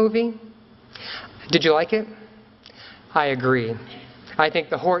Horton movie? Did you like it? I agree. I think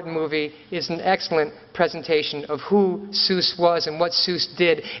the Horton movie is an excellent presentation of who Seuss was and what Seuss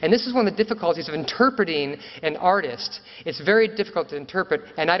did. And this is one of the difficulties of interpreting an artist. It's very difficult to interpret,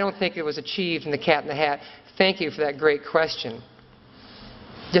 and I don't think it was achieved in The Cat in the Hat. Thank you for that great question.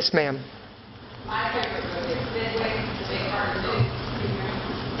 Yes, ma'am.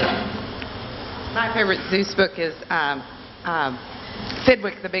 My favorite Seuss book is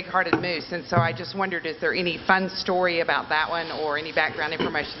Fidwick, the Big-Hearted Moose, and so I just wondered, is there any fun story about that one or any background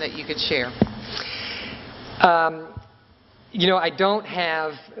information that you could share? You know, I don't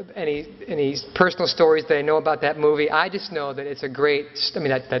have any personal stories that I know about that movie. I just know that it's a great,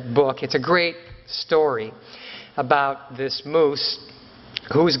 that book, it's a great story about this moose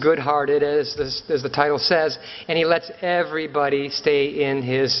who's good-hearted, as the title says, and he lets everybody stay in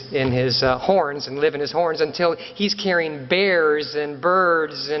his horns and live in his horns until he's carrying bears and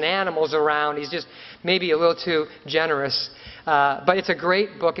birds and animals around. He's just maybe a little too generous. But it's a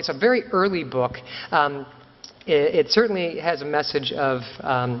great book. It's a very early book. It certainly has a message of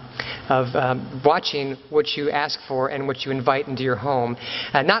watching what you ask for and what you invite into your home.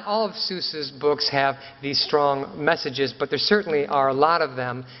 Not all of Seuss's books have these strong messages, but there certainly are a lot of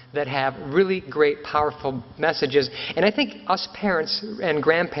them that have really great, powerful messages. And I think us parents and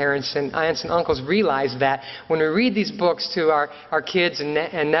grandparents and aunts and uncles realize that when we read these books to our kids and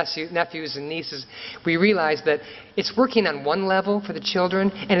nephews and nieces, we realize that it's working on one level for the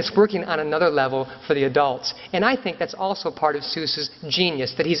children, and it's working on another level for the adults. And I think that's also part of Seuss's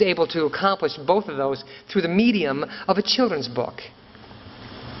genius, that he's able to accomplish both of those through the medium of a children's book.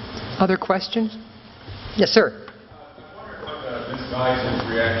 Other questions? Yes, sir. I wonder what Ms. Geisel's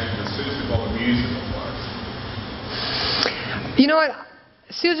reaction to Seussical the musical was. You know what?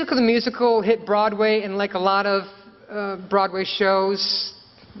 Seussical the musical hit Broadway, and like a lot of Broadway shows,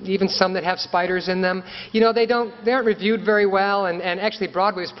 even some that have spiders in them, you know, they aren't reviewed very well, and actually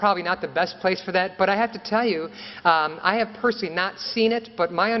Broadway is probably not the best place for that. But I have to tell you, I have personally not seen it,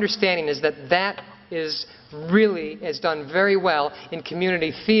 but my understanding is that really has done very well in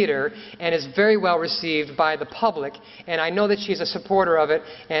community theater and is very well received by the public. And I know that she's a supporter of it,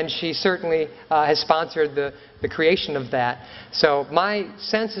 and she certainly has sponsored the creation of that. So my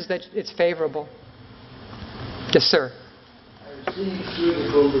sense is that it's favorable. Yes, sir. I've seen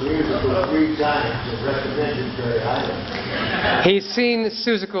Seussical the musical 3 times and recommend it very highly. He's seen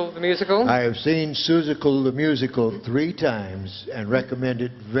Seussical the musical? I have seen Seussical the musical 3 times and recommend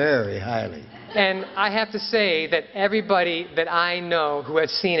it very highly. And I have to say that everybody that I know who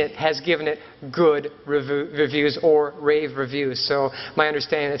has seen it has given it good reviews or rave reviews. So my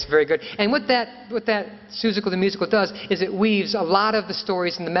understanding, it's very good. And what that Seussical the musical does is it weaves a lot of the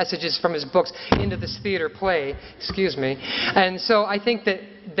stories and the messages from his books into this theater play. Excuse me. And so I think that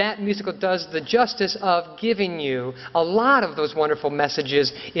that musical does the justice of giving you a lot of those wonderful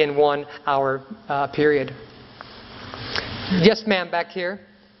messages in 1 hour period. Yes, ma'am, back here.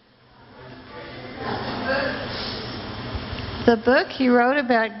 The book he wrote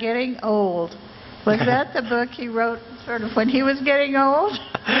about getting old. Was that the book he wrote sort of when he was getting old?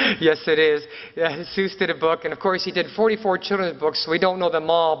 Yes, it is. Seuss did a book, and of course he did 44 children's books, so we don't know them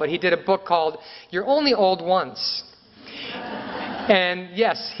all, but he did a book called You're Only Old Once. And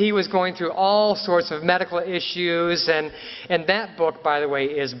yes, he was going through all sorts of medical issues, and that book, by the way,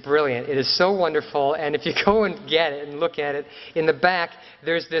 is brilliant. It is so wonderful, and if you go and get it and look at it, in the back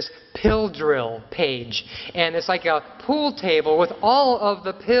there's this pill drill page, and it's like a pool table with all of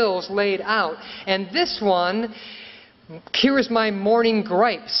the pills laid out, and this one cures my morning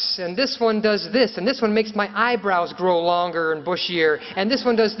gripes, and this one does this, and this one makes my eyebrows grow longer and bushier, and this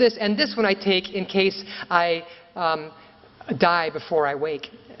one does this, and this one I take in case I die before I wake.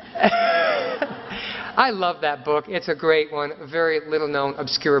 I love that book. It's a great one. A very little known,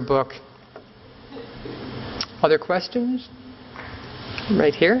 obscure book. Other questions?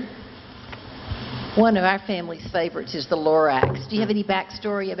 Right here. One of our family's favorites is the Lorax. Do you have any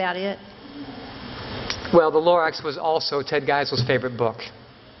backstory about it? Well, the Lorax was also Ted Geisel's favorite book.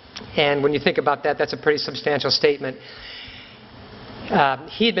 And when you think about that, that's a pretty substantial statement.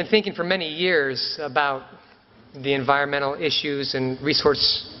 He had been thinking for many years about the environmental issues and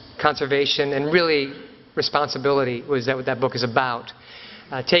resource conservation, and really responsibility was what that book is about.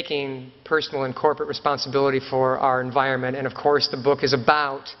 Taking personal and corporate responsibility for our environment, and of course the book is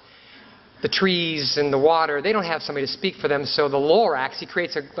about the trees and the water. They don't have somebody to speak for them, so the Lorax, he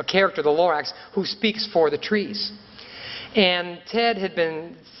creates a character, the Lorax, who speaks for the trees. And Ted had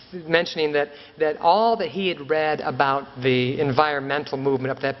been mentioning that all that he had read about the environmental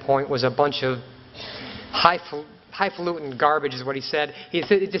movement up to that point was a bunch of highfalutin garbage, is what he said. He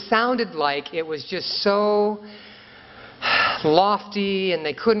said it just sounded like it was just so lofty, and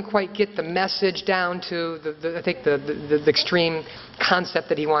they couldn't quite get the message down to the extreme concept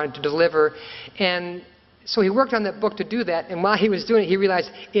that he wanted to deliver. And so he worked on that book to do that, and while he was doing it, he realized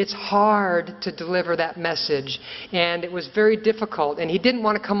it's hard to deliver that message, and it was very difficult, and he didn't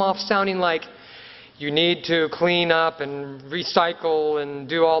want to come off sounding like you need to clean up and recycle and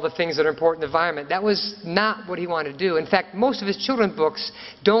do all the things that are important in the environment. That was not what he wanted to do. In fact, most of his children's books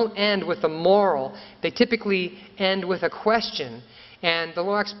don't end with a moral. They typically end with a question. And the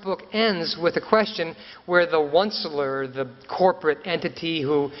Lorax book ends with a question where the onceler, the corporate entity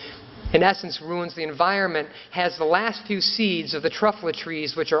who in essence ruins the environment, has the last few seeds of the truffula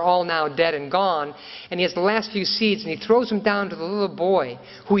trees, which are all now dead and gone, and he has the last few seeds, and he throws them down to the little boy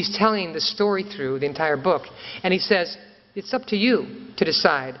who he's telling the story through the entire book. And he says, it's up to you to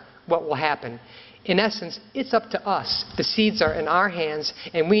decide what will happen. In essence, it's up to us. The seeds are in our hands,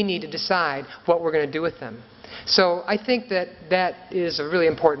 and we need to decide what we're going to do with them. So I think that that is a really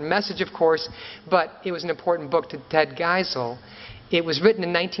important message, of course, but it was an important book to Ted Geisel. It was written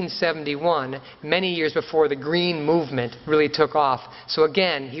in 1971, many years before the Green Movement really took off. So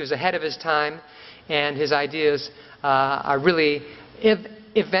again, he was ahead of his time, and his ideas are really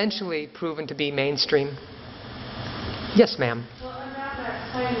eventually proven to be mainstream. Yes, ma'am. Well, about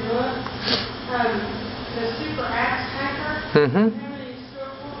that same book, the Super Axe Hacker, Mm-hmm.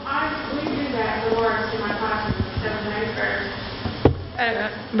 we do that in the works in my class in 7th and 8th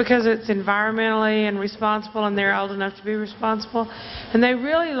grade. Because it's environmentally and responsible, and they're old enough to be responsible. And they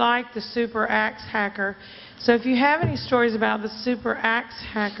really like the Super Axe Hacker. So if you have any stories about the Super Axe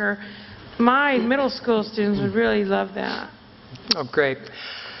Hacker, my middle school students would really love that. Oh, great.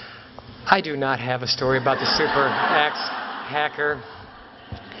 I do not have a story about the Super Axe Hacker.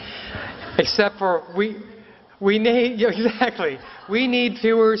 Except for we need, yeah, exactly. We need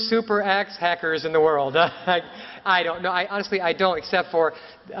fewer Super Axe hackers in the world. I don't know. Honestly, I don't, except for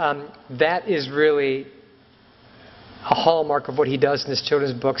that is really a hallmark of what he does in his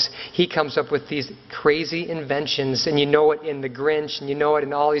children's books. He comes up with these crazy inventions, and you know it in The Grinch, and you know it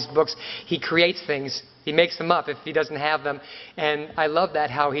in all these books. He creates things. He makes them up if he doesn't have them. And I love that,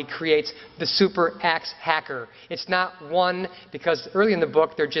 how he creates the super axe hacker. It's not one, because early in the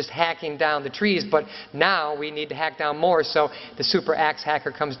book they're just hacking down the trees, but now we need to hack down more, so the super axe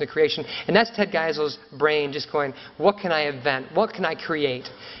hacker comes into creation. And that's Ted Geisel's brain just going, what can I invent? What can I create?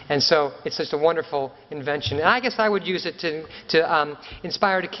 And so it's just a wonderful invention. And I guess I would use it to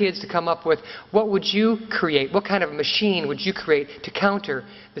inspire the kids to come up with, what would you create? What kind of machine would you create to counter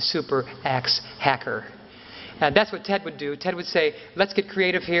the super axe hacker? And that's what Ted would do. Ted would say, let's get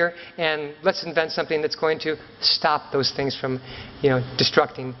creative here, and let's invent something that's going to stop those things from,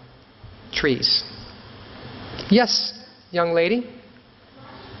 destructing trees. Yes, young lady?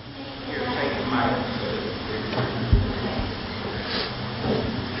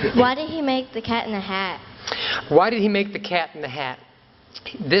 Why did he make the cat in the hat? Why did he make the cat in the hat?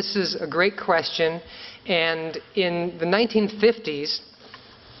 This is a great question, and in the 1950s,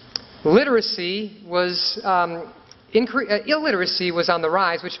 illiteracy was on the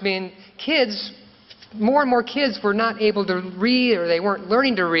rise, which meant more and more kids were not able to read, or they weren't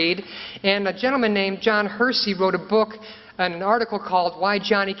learning to read. And a gentleman named John Hersey wrote a book, an article called Why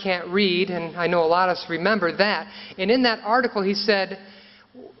Johnny Can't Read, and I know a lot of us remember that. And in that article he said,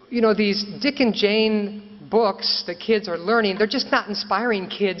 these Dick and Jane books that kids are learning, they're just not inspiring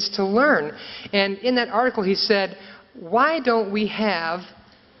kids to learn. And in that article he said, why don't we have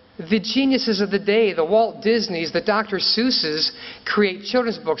the geniuses of the day, the Walt Disneys, the Dr. Seusses, create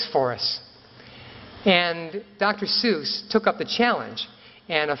children's books for us? And Dr. Seuss took up the challenge.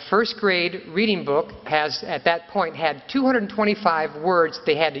 And a first grade reading book at that point, had 225 words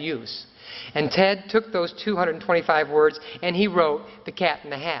they had to use. And Ted took those 225 words and he wrote The Cat in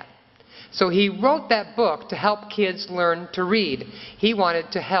the Hat. So he wrote that book to help kids learn to read. He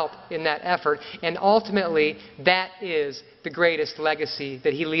wanted to help in that effort, and ultimately that is the greatest legacy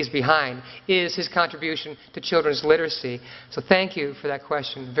that he leaves behind, is his contribution to children's literacy. So thank you for that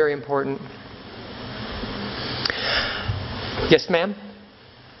question. Very important. Yes, ma'am?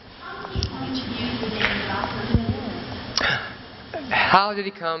 How did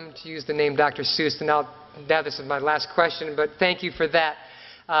he come to use the name Dr. Seuss? And now this is my last question, but thank you for that.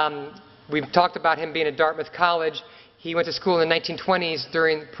 We've talked about him being at Dartmouth College. He went to school in the 1920s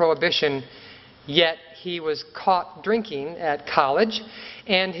during Prohibition, yet he was caught drinking at college,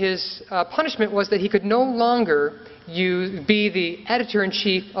 and his punishment was that he could no longer be the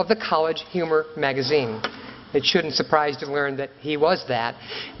editor-in-chief of the College Humor magazine. It shouldn't surprise you to learn that he was that,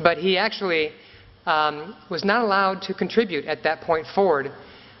 but he actually was not allowed to contribute at that point forward.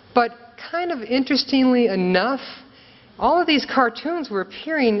 But kind of interestingly enough, all of these cartoons were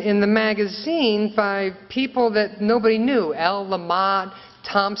appearing in the magazine by people that nobody knew. L. Lamott,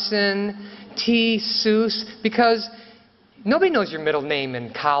 Thompson, T. Seuss, because nobody knows your middle name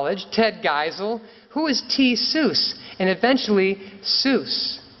in college. Ted Geisel. Who is T. Seuss? And eventually,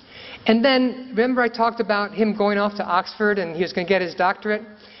 Seuss. And then, remember I talked about him going off to Oxford and he was going to get his doctorate?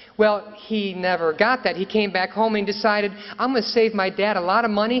 Well, he never got that. He came back home and he decided, I'm going to save my dad a lot of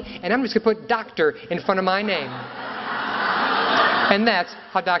money, and I'm just going to put doctor in front of my name. And that's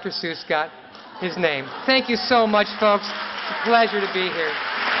how Dr. Seuss got his name. Thank you so much, folks. It's a pleasure to be here.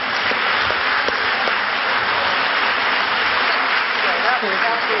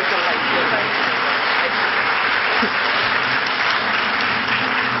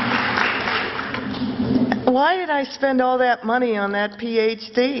 Why did I spend all that money on that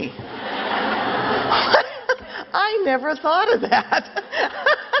PhD? I never thought of that.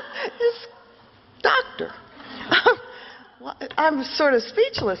 This doctor. I'm sort of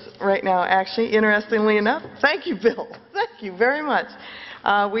speechless right now, actually, interestingly enough. Thank you, Bill. Thank you very much.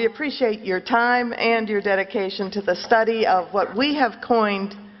 We appreciate your time and your dedication to the study of what we have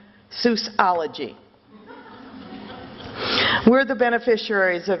coined Seussology. We're the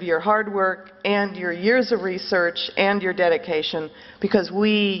beneficiaries of your hard work and your years of research and your dedication, because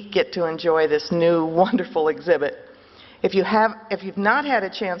we get to enjoy this new wonderful exhibit. If you've not had a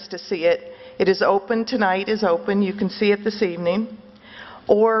chance to see it, it is open. Tonight is open. You can see it this evening.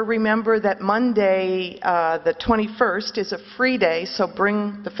 Or remember that Monday, the 21st, is a free day, so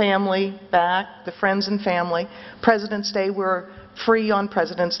bring the family back, the friends and family. President's Day, we're free on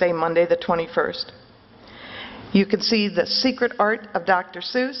President's Day, Monday the 21st. You can see The Secret Art of Dr.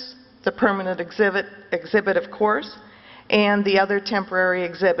 Seuss, the permanent exhibit of course, and the other temporary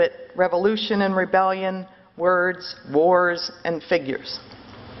exhibit, Revolution and Rebellion, Words, Wars, and Figures.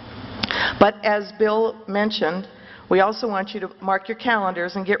 But as Bill mentioned, we also want you to mark your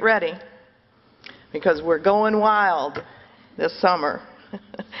calendars and get ready, because we're going wild this summer.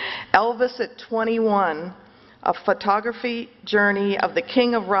 Elvis at 21, a photography journey of the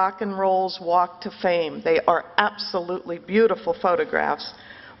king of rock and roll's walk to fame. They are absolutely beautiful photographs.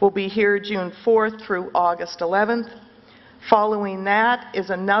 Will be here June 4th through August 11th. Following that is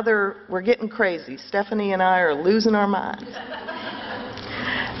another, we're getting crazy. Stephanie and I are losing our minds.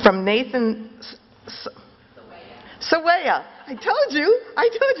 From Nathan Sawaya. I told you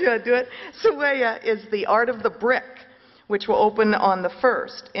I'd do it. Sawaya is The Art of the Brick, which will open on the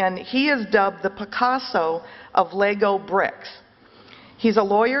 1st. And he is dubbed the Picasso of Lego bricks. He's a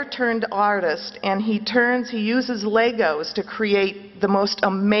lawyer turned artist, and he uses Legos to create the most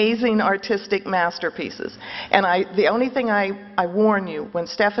amazing artistic masterpieces. And the only thing I warn you, when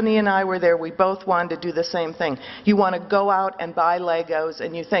Stephanie and I were there, we both wanted to do the same thing. You want to go out and buy Legos,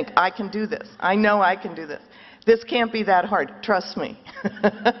 and you think, I can do this. I know I can do this. This can't be that hard. Trust me.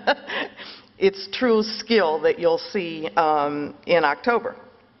 It's true skill that you'll see in October.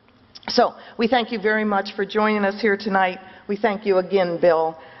 So we thank you very much for joining us here tonight. We thank you again,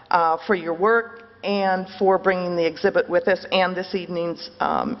 Bill, for your work and for bringing the exhibit with us and this evening's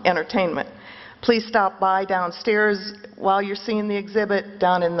entertainment. Please stop by downstairs while you're seeing the exhibit.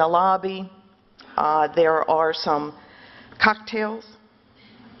 Down in the lobby, there are some cocktails,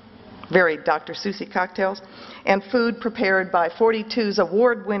 very Dr. Seuss cocktails, and food prepared by 42's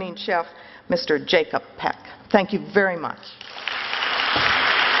award-winning chef, Mr. Jacob Peck. Thank you very much.